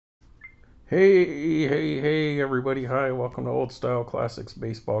Hey, everybody. Hi, welcome to Old Style Classics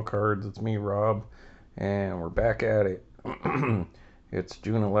Baseball Cards. It's me, Rob, and we're back at it. It's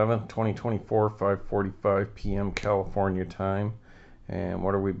June 11th, 2024, 5:45 p.m. California time. And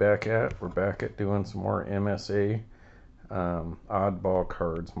what are we back at? We're back at doing some more MSA Oddball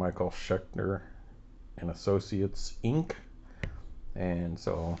cards. Michael Schechter and Associates Inc. And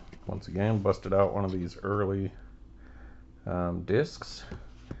so, once again, busted out one of these early discs.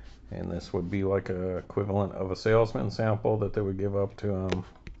 And this would be like a equivalent of a salesman sample that they would give up to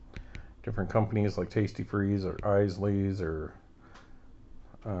different companies like Tasty Freeze or Isley's or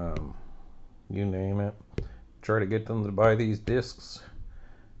you name it. Try to get them to buy these discs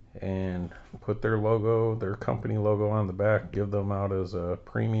and put their logo, their company logo on the back, give them out as a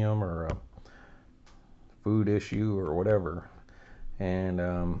premium or a food issue or whatever. And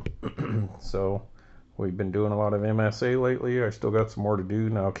so we've been doing a lot of MSA lately. I still got some more to do.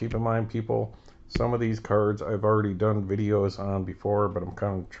 Now keep in mind, people, some of these cards I've already done videos on before, but I'm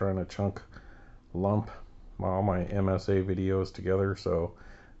kind of trying to lump all my MSA videos together. So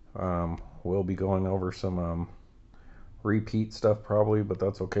we'll be going over some repeat stuff probably, but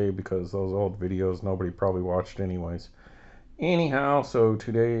that's okay because those old videos nobody probably watched anyways. Anyhow, so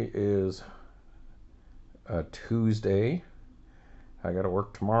today is a Tuesday. I got to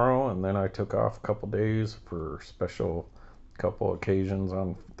work tomorrow, and then I took off a couple days for special couple occasions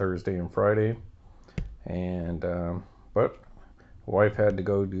on Thursday and Friday. And but wife had to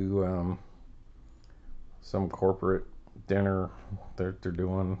go do some corporate dinner. They're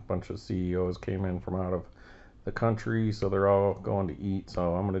doing a bunch of CEOs came in from out of the country, so they're all going to eat.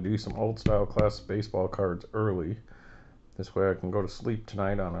 So I'm going to do some old style classic baseball cards early. This way I can go to sleep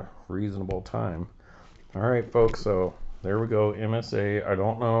tonight on a reasonable time. All right, folks. So there we go, MSA. I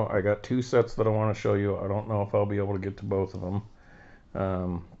don't know. I got two sets that I want to show you. I don't know if I'll be able to get to both of them.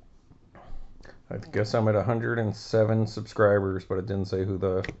 I guess I'm at 107 subscribers, but it didn't say who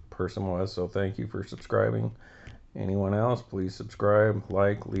the person was, so thank you for subscribing. Anyone else, please subscribe,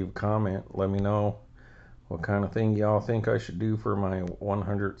 like, leave a comment. Let me know what kind of thing y'all think I should do for my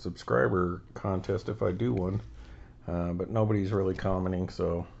 100 subscriber contest if I do one. But nobody's really commenting,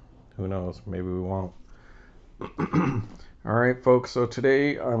 so who knows? Maybe we won't. All right, folks. So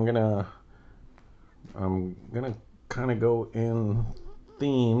today I'm gonna kind of go in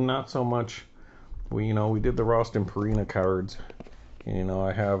theme, not so much. We did the Ralston Purina cards. And,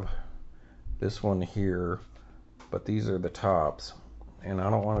 I have this one here, but these are the tops, and I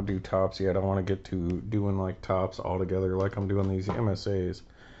don't want to do tops yet. I want to get to doing like tops all together, like I'm doing these MSAs.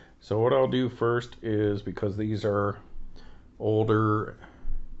 So what I'll do first is, because these are older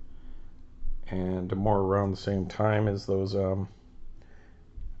and more around the same time as those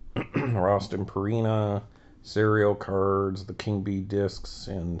Ralston Purina cereal cards, the King Bee discs,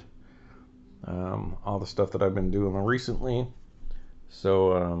 and all the stuff that I've been doing recently.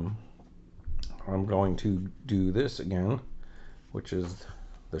 So I'm going to do this again, which is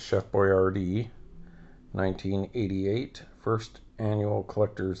the Chef Boyardee 1988 first annual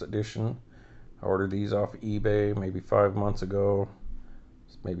collector's edition. I ordered these off eBay maybe 5 months ago,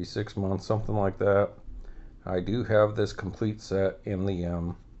 maybe 6 months, something like that. I do have this complete set in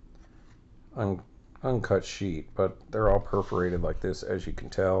the uncut sheet, but they're all perforated like this, as you can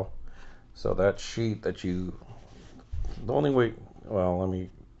tell. So that sheet that the only way, well,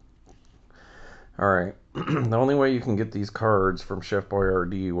 alright, the only way you can get these cards from Chef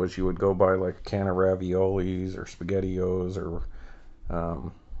Boyardee was you would go buy like a can of raviolis or SpaghettiOs or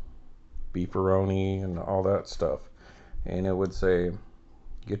beefaroni and all that stuff, and it would say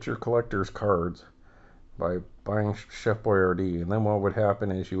get your collector's cards by buying Chef Boyardee. And then what would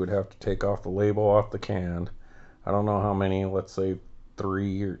happen is you would have to take off the label off the can. I don't know how many, let's say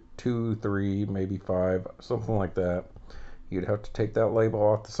 3 or 2, 3, maybe 5, something like that. You'd have to take that label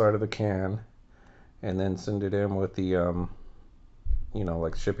off the side of the can and then send it in with the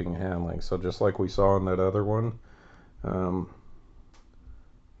like shipping and handling. So just like we saw in that other one,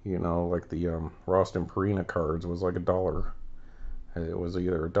 like the Ralston Purina cards was like $1. It was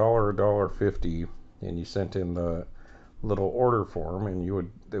either $1 or $1.50, and you sent in the little order form,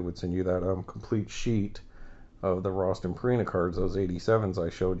 and they would send you that complete sheet of the Ralston Purina cards, those 87s I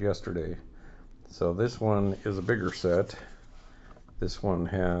showed yesterday. So this one is a bigger set. This one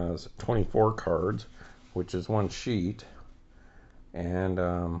has 24 cards, which is one sheet, and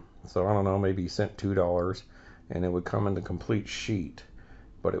so I don't know, maybe you sent $2, and it would come in the complete sheet.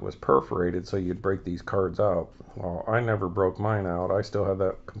 But it was perforated, so you'd break these cards out. Well, I never broke mine out. I still have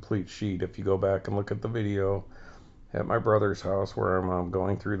that complete sheet. If you go back and look at the video at my brother's house where I'm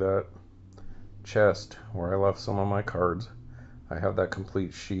going through that chest where I left some of my cards, I have that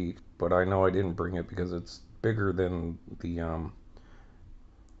complete sheet, but I know I didn't bring it because it's bigger than the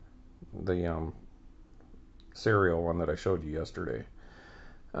cereal one that I showed you yesterday.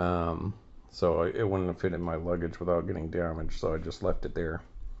 So it wouldn't have fit in my luggage without getting damaged, so I just left it there.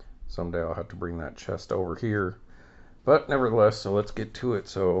 Someday I'll have to bring that chest over here. But nevertheless, so let's get to it.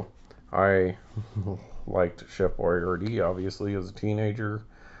 So I liked Chef Boyardee, obviously, as a teenager,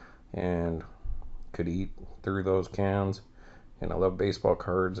 and could eat through those cans. And I love baseball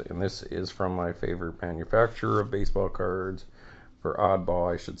cards, and this is from my favorite manufacturer of baseball cards, for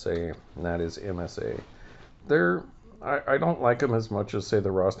Oddball, I should say, and that is MSA. I don't like them as much as, say,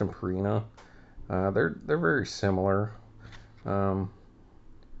 the Rost and Purina. They're very similar. You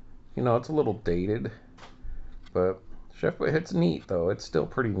know, it's a little dated, but it's neat though. It's still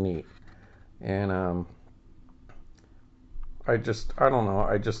pretty neat. And I don't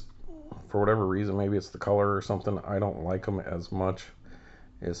know. For whatever reason, maybe it's the color or something, I don't like them as much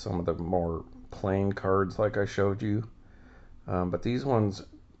as some of the more plain cards like I showed you. But these ones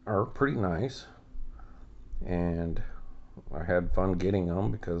are pretty nice, and I had fun getting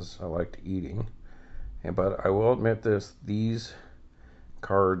them because I liked eating. But I will admit this, these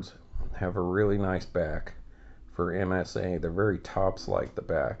cards have a really nice back for MSA. They're very tops like the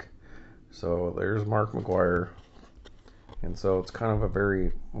back. So there's Mark McGwire, and so it's kind of a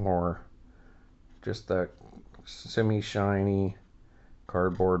very more just that semi-shiny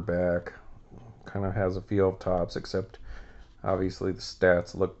cardboard back. Kind of has a feel of tops, except obviously the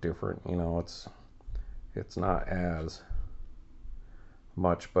stats look different. You know, it's not as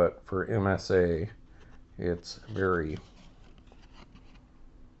much, but for MSA, it's very,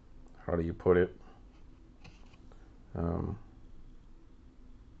 how do you put it?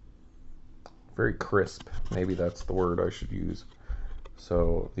 Very crisp. Maybe that's the word I should use.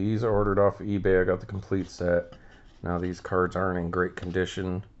 So these are ordered off of eBay. I got the complete set. Now these cards aren't in great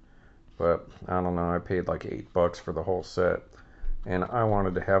condition, but I don't know. I paid like $8 for the whole set, and I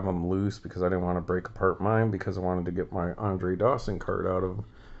wanted to have them loose because I didn't want to break apart mine, because I wanted to get my Andre Dawson card out of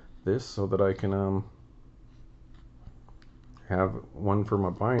this so that I can have one for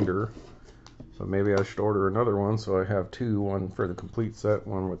my binder. So maybe I should order another one so I have two, one for the complete set,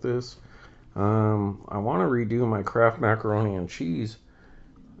 one with this. I want to redo my Kraft macaroni and cheese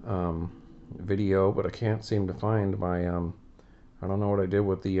video, but I can't seem to find my I don't know what I did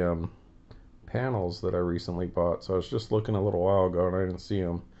with the panels that I recently bought. So I was just looking a little while ago and I didn't see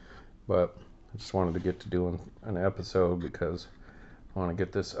them, but I just wanted to get to doing an episode because I want to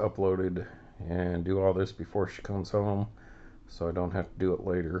get this uploaded and do all this before she comes home, so I don't have to do it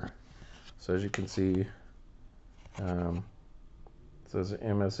later. So as you can see, it says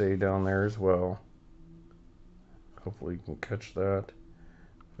MSA down there as well. Hopefully you can catch that.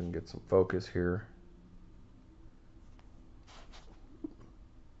 We can get some focus here.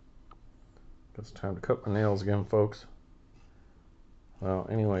 It's time to cut my nails again, folks. Well,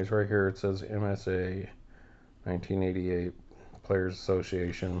 anyways, right here it says MSA 1988 Players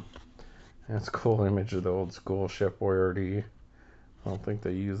Association. That's a cool image of the old school Chef Boyardee. I don't think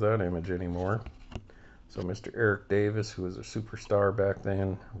they use that image anymore. So Mr. Eric Davis, who was a superstar back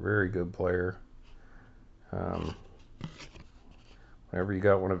then, very good player. Whenever you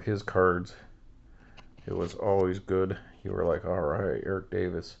got one of his cards, it was always good. You were like, all right, Eric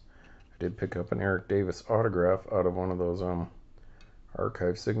Davis. I did pick up an Eric Davis autograph out of one of those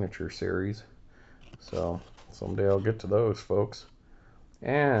archive signature series. So someday I'll get to those, folks.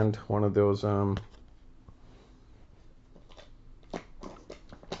 And one of those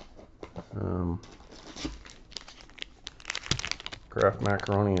Kraft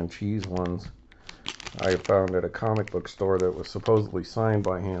macaroni and cheese ones I found at a comic book store that was supposedly signed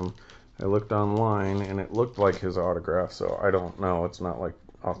by him. I looked online and it looked like his autograph, so I don't know. It's not like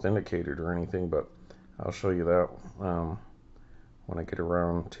authenticated or anything, but I'll show you that when I get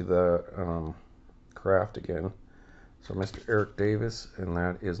around to the craft again. So Mr. Eric Davis, and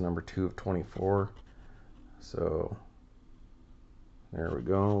that is number 2 of 24. So there we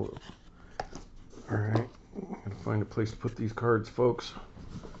go. All right, gotta find a place to put these cards, folks.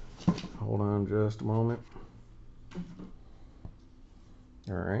 Hold on just a moment.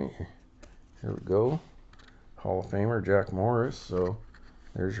 All right, here we go. Hall of Famer Jack Morris. So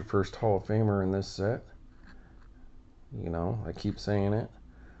there's your first Hall of Famer in this set. You know, I keep saying it.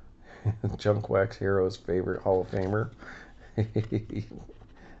 Junk Wax Hero's favorite Hall of Famer.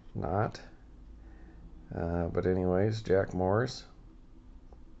 Not. But anyways, Jack Morris.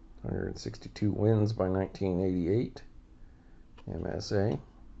 162 wins by 1988. MSA.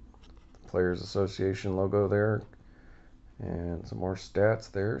 The Players Association logo there. And some more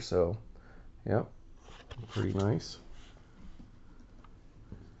stats there. So, yep. Pretty nice.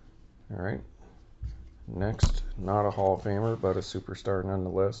 All right. Next, not a Hall of Famer, but a superstar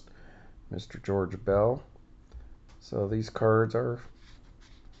nonetheless, Mr. George Bell. So these cards are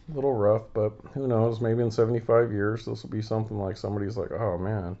a little rough, but who knows? Maybe in 75 years, this will be something like somebody's like, oh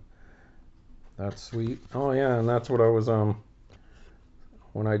man, that's sweet. Oh yeah, and that's what I was,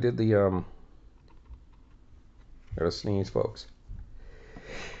 when I did the, gotta sneeze, folks.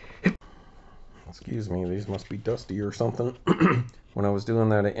 Excuse me, these must be dusty or something. When I was doing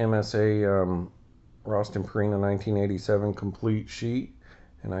that at MSA, Roston Purina 1987 complete sheet,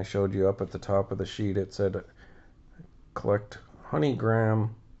 and I showed you up at the top of the sheet, it said collect honeygram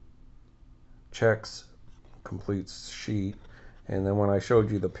checks complete sheet. And then when I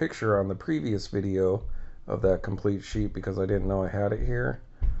showed you the picture on the previous video of that complete sheet, because I didn't know I had it here,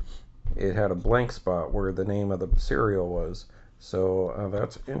 it had a blank spot where the name of the cereal was. So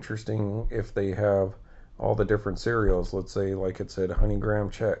that's interesting if they have all the different cereals. Let's say like it said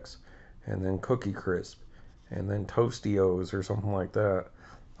honeygram checks, and then Cookie Crisp, and then Tostios or something like that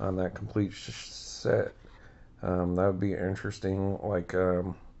on that complete set. That would be interesting. Like,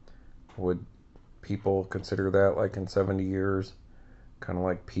 would people consider that like in 70 years? Kind of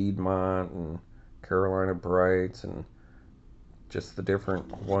like Piedmont and Carolina Brights and just the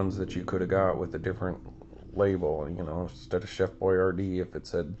different ones that you could have got with a different label. You know, instead of Chef Boyardee, if it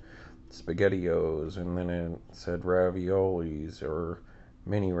said SpaghettiOs, and then it said raviolis or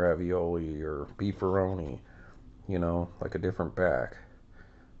mini ravioli or beefaroni, you know, like a different back.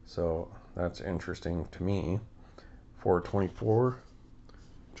 So that's interesting to me. 424,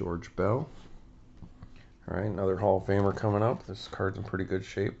 George Bell. All right, another Hall of Famer coming up. This card's in pretty good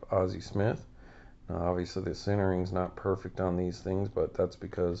shape, Ozzie Smith. Now, obviously the centering's not perfect on these things, but that's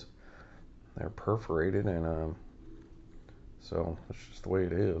because they're perforated, and so that's just the way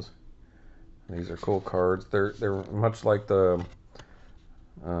it is. These are cool cards. They're much like the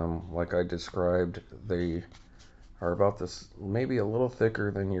like I described. They are about this, maybe a little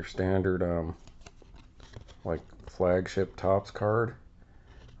thicker than your standard like flagship Topps card,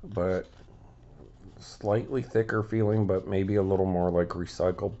 but slightly thicker feeling, but maybe a little more like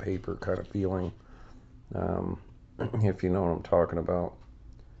recycled paper kind of feeling, if you know what I'm talking about.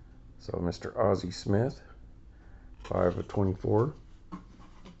 So Mr. Ozzie Smith, 5 of 24.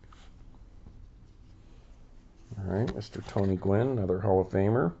 All right, Mr. Tony Gwynn, another Hall of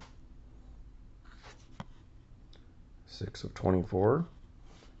Famer, 6 of 24.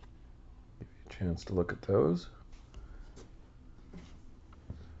 Give you a chance to look at those.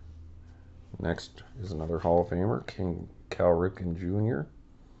 Next is another Hall of Famer, Cal Ripken Jr.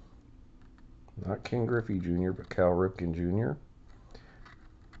 Not King Griffey Jr., but Cal Ripken Jr.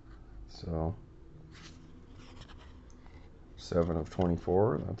 So 7 of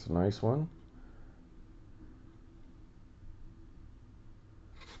 24. That's a nice one.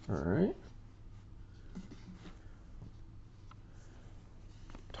 All right.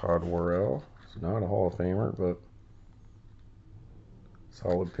 Todd Worrell. He's not a Hall of Famer, but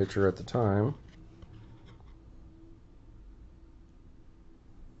solid pitcher at the time.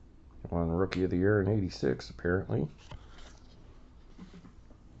 Won Rookie of the Year in '86, apparently. You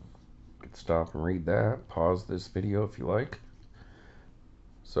could stop and read that. Pause this video if you like.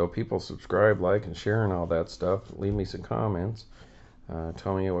 So people subscribe, like, and share and all that stuff. Leave me some comments.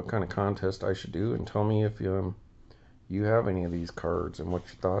 Tell me what kind of contest I should do, and tell me if you have any of these cards and what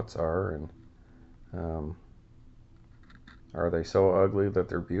your thoughts are, and are they so ugly that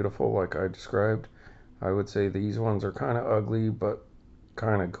they're beautiful like I described? I would say these ones are kind of ugly but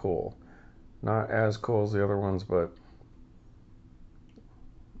kind of cool. Not as cool as the other ones, but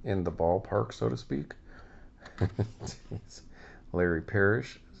in the ballpark, so to speak. Larry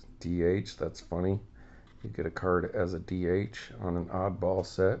Parrish, DH. That's funny. You get a card as a DH on an oddball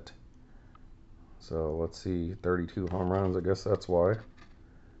set. So let's see, 32 home runs. I guess that's why.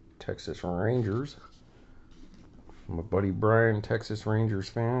 Texas Rangers. I'm a Buddy Bryan Texas Rangers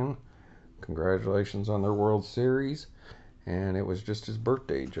fan. Congratulations on their World Series. And it was just his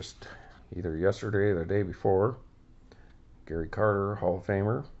birthday, just either yesterday or the day before. Gary Carter, Hall of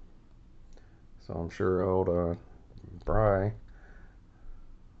Famer. So I'm sure old Bry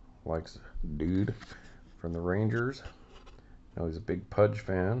likes dude from the Rangers. I know he's a big Pudge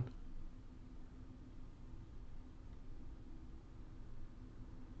fan.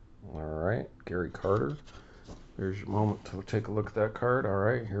 Alright, Gary Carter. There's your moment to take a look at that card.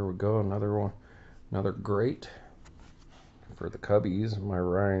 Alright, here we go. Another one. Another great for the Cubbies. My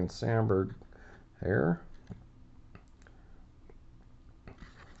Ryan Sandberg there.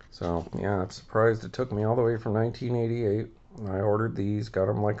 So, yeah, it's surprised it took me all the way from 1988. I ordered these, got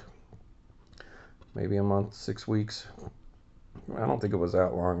them like maybe a month, 6 weeks I don't think it was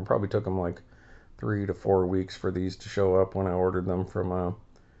that long. It probably took them like 3 to 4 weeks for these to show up when I ordered them from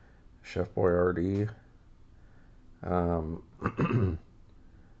Chef Boyardee.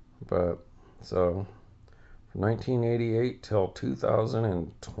 But so from 1988 till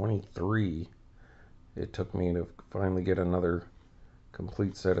 2023, it took me to finally get another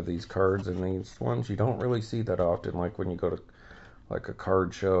complete set of these cards, and these ones you don't really see that often, like when you go to like a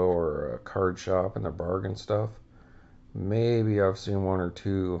card show or a card shop and the bargain stuff. Maybe I've seen one or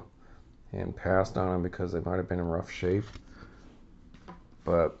two and passed on them because they might have been in rough shape,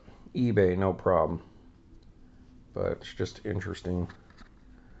 but eBay, no problem. But it's just interesting.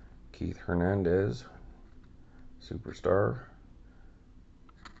 Keith Hernandez, superstar,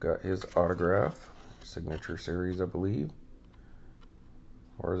 got his autograph, signature series, I believe.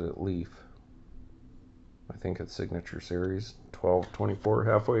 Or is it Leaf? I think it's signature series. 12/24,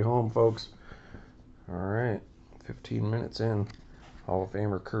 halfway home, folks. All right, 15 minutes in. Hall of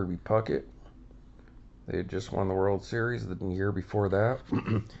Famer Kirby Puckett. They had just won the World Series the year before that.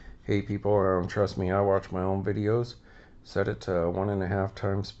 Hey people, trust me, I watch my own videos. Set it to 1.5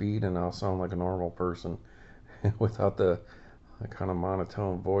 times speed and I'll sound like a normal person without the kind of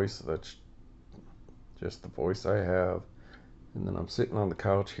monotone voice. That's just the voice I have. And then I'm sitting on the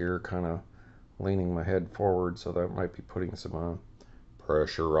couch here kind of leaning my head forward, so that might be putting some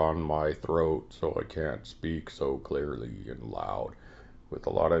pressure on my throat so I can't speak so clearly and loud with a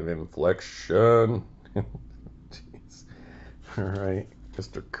lot of inflection. Jeez. All right,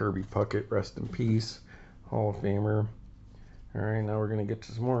 Mr. Kirby Puckett, rest in peace, Hall of Famer. All right, now we're going to get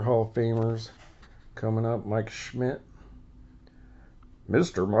to some more Hall of Famers coming up. Mike Schmidt.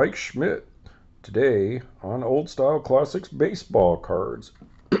 Mr. Mike Schmidt. Today on Old Style Classics Baseball Cards.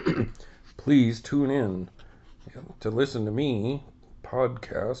 Please tune in to listen to me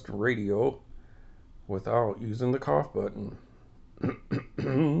podcast radio without using the cough button.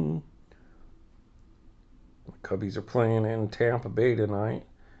 The Cubbies are playing in Tampa Bay tonight.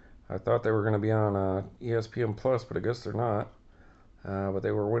 I thought they were going to be on ESPN Plus, but I guess they're not. But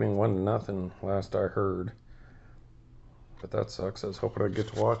they were winning 1-0 last I heard. But that sucks. I was hoping I'd get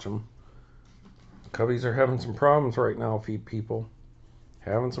to watch them. Cubbies are having some problems right now, people.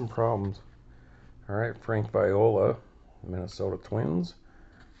 Having some problems. All right, Frank Viola, Minnesota Twins.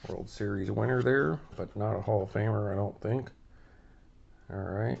 World Series winner there, but not a Hall of Famer, I don't think. All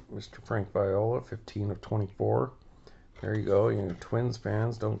right, Mr. Frank Viola, 15/24. There you go. You know, Twins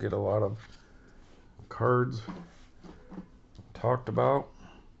fans don't get a lot of cards talked about.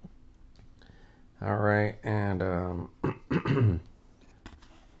 All right, and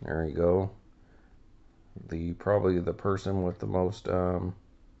there you go. Probably the person with the most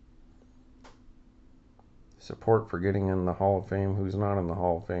support for getting in the Hall of Fame, who's not in the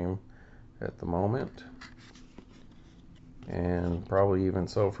Hall of Fame at the moment, and probably even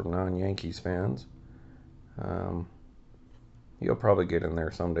so for non-Yankees fans. He'll probably get in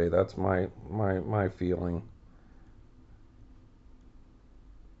there someday. That's my feeling.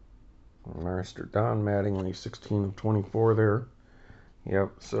 Master Don Mattingly, 16/24 there.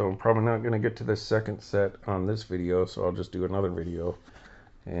 Yep, so I'm probably not going to get to this second set on this video, so I'll just do another video.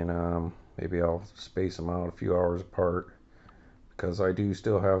 And maybe I'll space them out a few hours apart, because I do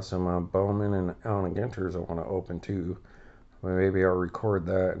still have some Bowman and Allen Ginters I want to open too. Maybe I'll record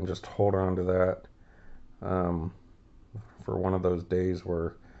that and just hold on to that for one of those days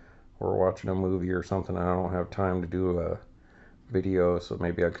where we're watching a movie or something. I don't have time to do a video, so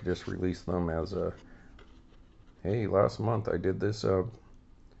maybe I could just release them as a, hey, last month I did this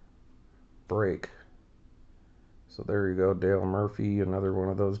break. So there you go, Dale Murphy, another one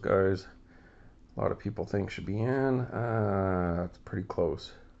of those guys a lot of people think should be in. It's pretty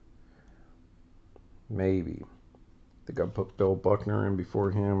close. Maybe. I think I put Bill Buckner in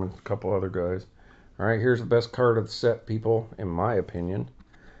before him and a couple other guys. All right, here's the best card of the set, people, in my opinion.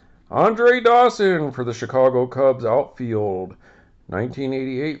 Andre Dawson for the Chicago Cubs outfield.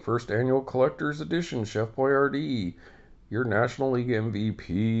 1988 first annual collector's edition. Chef Boyardee. Your National League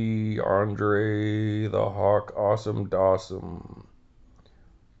MVP, Andre the Hawk Awesome Dawson.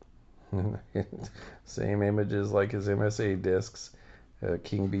 Same images like his MSA discs,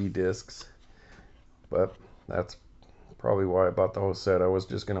 King B discs. But that's probably why I bought the whole set. I was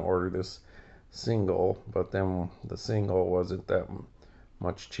just going to order this single, but then the single wasn't that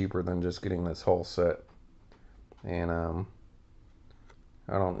much cheaper than just getting this whole set. And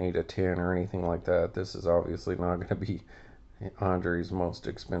I don't need a 10 or anything like that. This is obviously not going to be Andre's most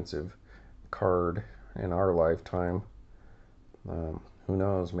expensive card in our lifetime. Who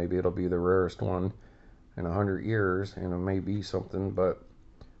knows? Maybe it'll be the rarest one in 100 years, and it may be something, but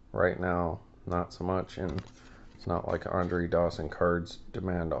right now, not so much. And It's not like Andre Dawson cards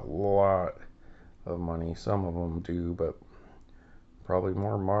demand a lot of money. Some of them do, but probably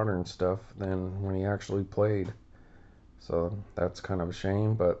more modern stuff than when he actually played. So that's kind of a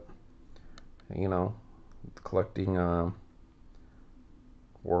shame, but you know, collecting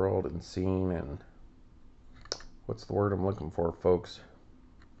world and scene and what's the word I'm looking for, folks?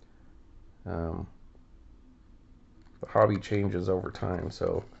 The hobby changes over time,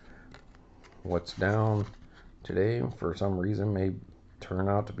 so what's down today for some reason may turn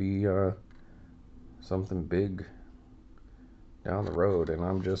out to be something big down the road, and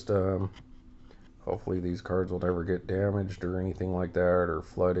I'm just hopefully these cards will never get damaged or anything like that, or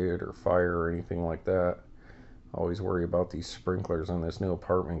flooded or fire or anything like that. I always worry about these sprinklers in this new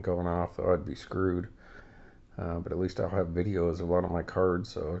apartment going off, so I'd be screwed. But at least I'll have videos of a lot of my cards,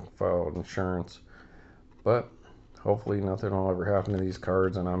 so I can file insurance. But hopefully nothing will ever happen to these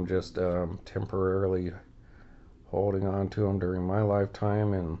cards, and I'm just temporarily holding on to them during my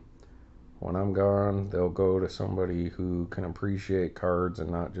lifetime, and when I'm gone, they'll go to somebody who can appreciate cards and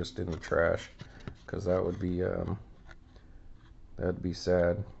not just in the trash, because that would be that'd be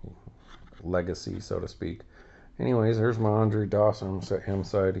sad legacy, so to speak. Anyways, there's my Andre Dawson. Set him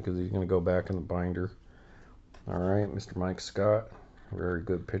aside because he's going to go back in the binder. All right, Mr. Mike Scott, very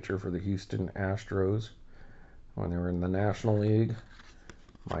good pitcher for the Houston Astros when they were in the National League.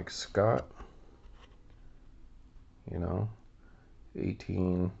 Mike Scott, you know,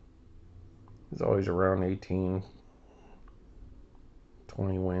 18. He's always around 18,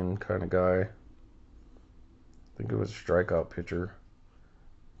 20 win kind of guy. I think it was a strikeout pitcher.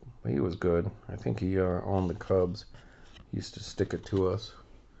 He was good. I think he owned the Cubs. He used to stick it to us.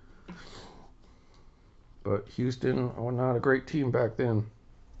 But Houston was not a great team back then.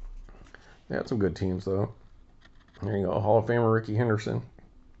 They had some good teams, though. There you go, Hall of Famer Ricky Henderson.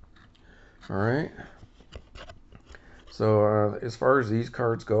 All right. So as far as these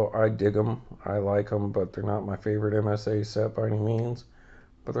cards go, I dig them. I like them, but they're not my favorite MSA set by any means.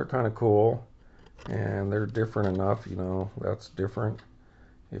 But they're kind of cool, and they're different enough, you know, that's different.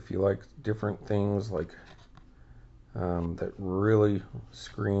 If you like different things like that really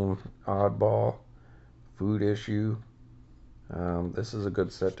scream oddball, food issue, this is a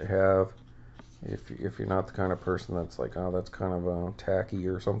good set to have. If you're not the kind of person that's like, oh, that's kind of tacky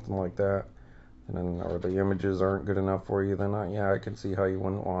or something like that, and then, or the images aren't good enough for you, then yeah, I can see how you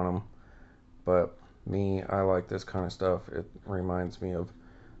wouldn't want them. But me, I like this kind of stuff. It reminds me of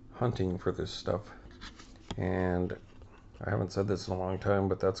hunting for this stuff, and I haven't said this in a long time,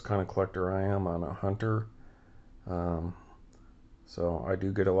 but that's the kind of collector I am. I'm a hunter. So I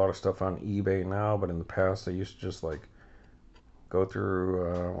do get a lot of stuff on eBay now, but in the past I used to just like go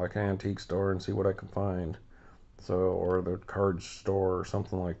through like an antique store and see what I could find. So, or the card store or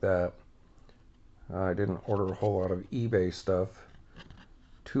something like that. I didn't order a whole lot of eBay stuff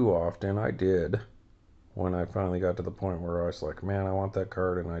too often. I did when I finally got to the point where I was like, man, I want that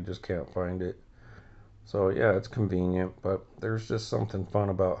card and I just can't find it. So yeah, it's convenient, but there's just something fun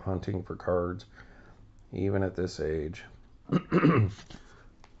about hunting for cards, even at this age. All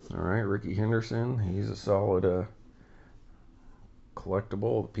right, Ricky Henderson, he's a solid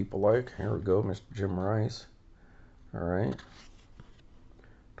collectible that people like. Here we go, Mr. Jim Rice. All right,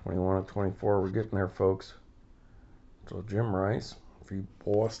 21 of 24, we're getting there, folks. So Jim Rice, for you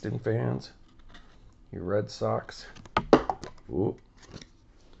Boston fans, you Red Sox. Ooh.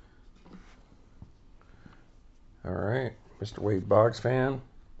 All right, Mr. Wade Boggs fan. I'm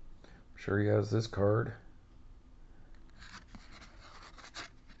sure he has this card.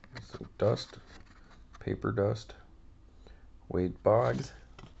 Some dust, paper dust. Wade Boggs.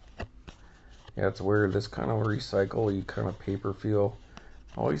 Yeah, it's weird. This kind of recycle-y kind of paper feel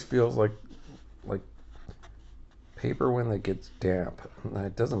always feels like paper when it gets damp.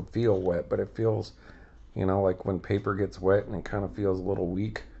 It doesn't feel wet, but it feels, you know, like when paper gets wet and it kind of feels a little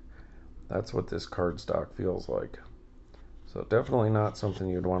weak. That's what this cardstock feels like. So definitely not something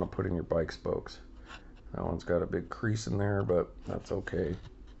you'd want to put in your bike spokes. That one's got a big crease in there, but that's okay.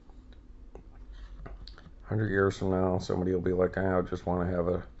 100 years from now, somebody will be like, I just want to have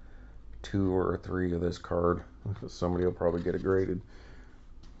a 2 or a 3 of this card. Somebody will probably get it graded.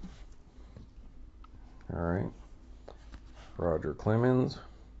 All right. Roger Clemens.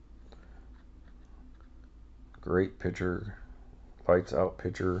 Great pitcher. Lights out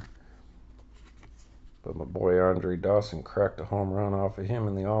pitcher. But my boy Andre Dawson cracked a home run off of him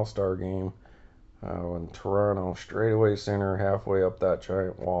in the All-Star game when Toronto straightaway center halfway up that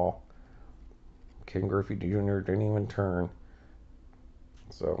giant wall. Ken Griffey Jr. didn't even turn.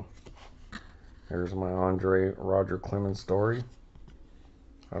 So there's my Roger Clemens story.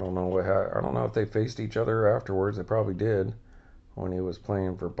 I don't know I don't know if they faced each other afterwards. They probably did when he was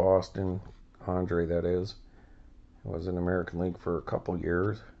playing for Boston. Andre, that is. He was in the American League for a couple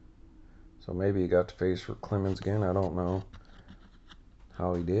years. So maybe he got to face for Clemens again. I don't know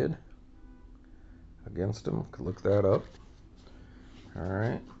how he did against him. Could look that up. All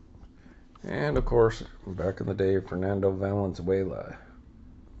right. And of course, back in the day, Fernando Valenzuela.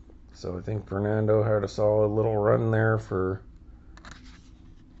 So I think Fernando had a solid little run there for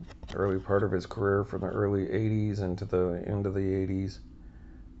the early part of his career, from the early 80s into the end of the 80s,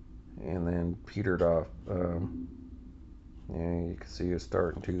 and then petered off. Yeah, you can see it's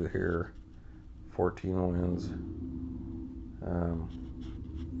starting to here. 14 wins.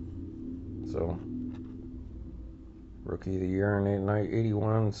 So Rookie of the Year in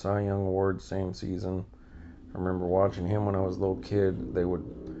 81, Cy Young Award same season. I remember watching him when I was a little kid. They were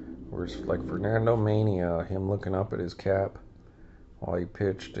like Fernando Mania, him looking up at his cap while he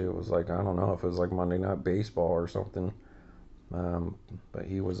pitched. It was like, I don't know if it was like Monday Night Baseball or something. But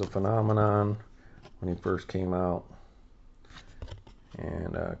he was a phenomenon when he first came out.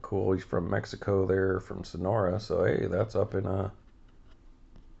 And cool, he's from Mexico there, from Sonora. So hey, that's up in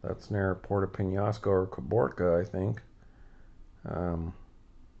that's near Puerto Penasco or Caborca, I think. I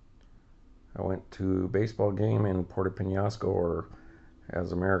went to a baseball game in Puerto Penasco, or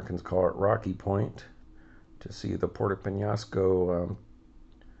as Americans call it, Rocky Point, to see the Puerto Penasco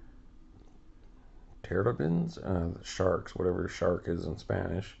Terrapins, Sharks, whatever shark is in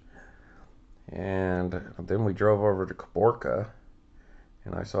Spanish. And then we drove over to Caborca,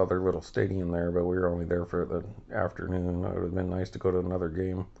 and I saw their little stadium there, but we were only there for the afternoon. It would have been nice to go to another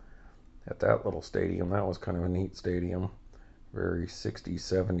game at that little stadium. That was kind of a neat stadium. Very 60s,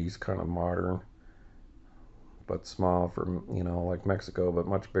 70s, kind of modern, but small for, like Mexico, but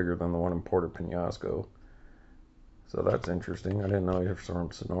much bigger than the one in Puerto Penasco. So that's interesting. I didn't know you were from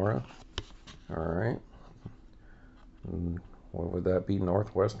Sonora. All right. And what would that be?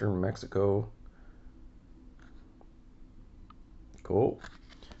 Northwestern Mexico. Cool.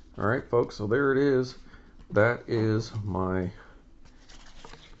 All right, folks. So there it is. That is my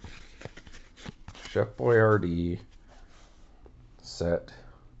Chef Boyardee set.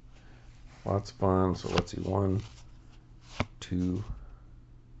 Lots of fun. So let's see. 1, 2.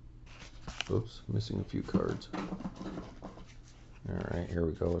 Oops, missing a few cards. All right, here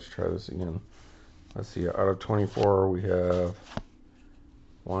we go. Let's try this again. Let's see. Out of 24, we have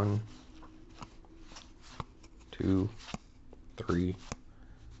 1, 2, 3,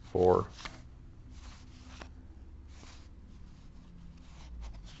 4,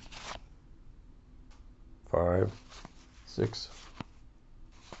 5, 6,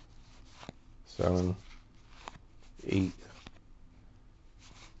 7, 8,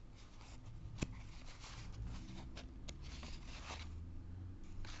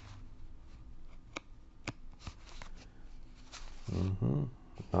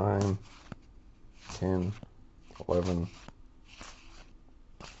 9, 10, 11,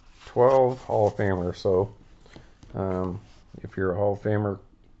 12 Hall of Famers. So if you're a Hall of Famer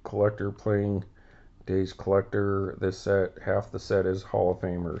collector playing Days Collector, this set, half the set is Hall of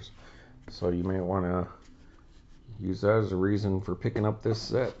Famers. So you may want to use that as a reason for picking up this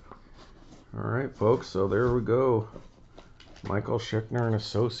set. All right, folks, so there we go. Michael Schechner and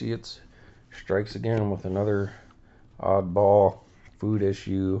Associates strikes again with another oddball food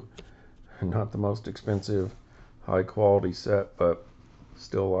issue. Not the most expensive, high quality set, but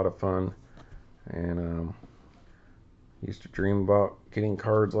still a lot of fun. And used to dream about getting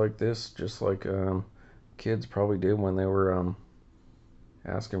cards like this, just like kids probably did when they were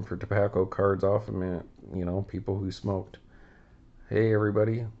asking for tobacco cards off of people who smoked. Hey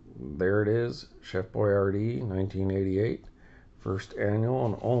everybody, there it is, Chef Boyardee 1988, first annual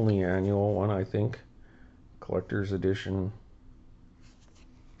and only annual one, I think, collector's edition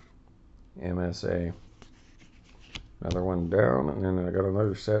MSA. Another one down, and then I got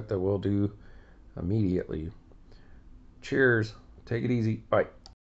another set that we'll do immediately. Cheers, take it easy, bye.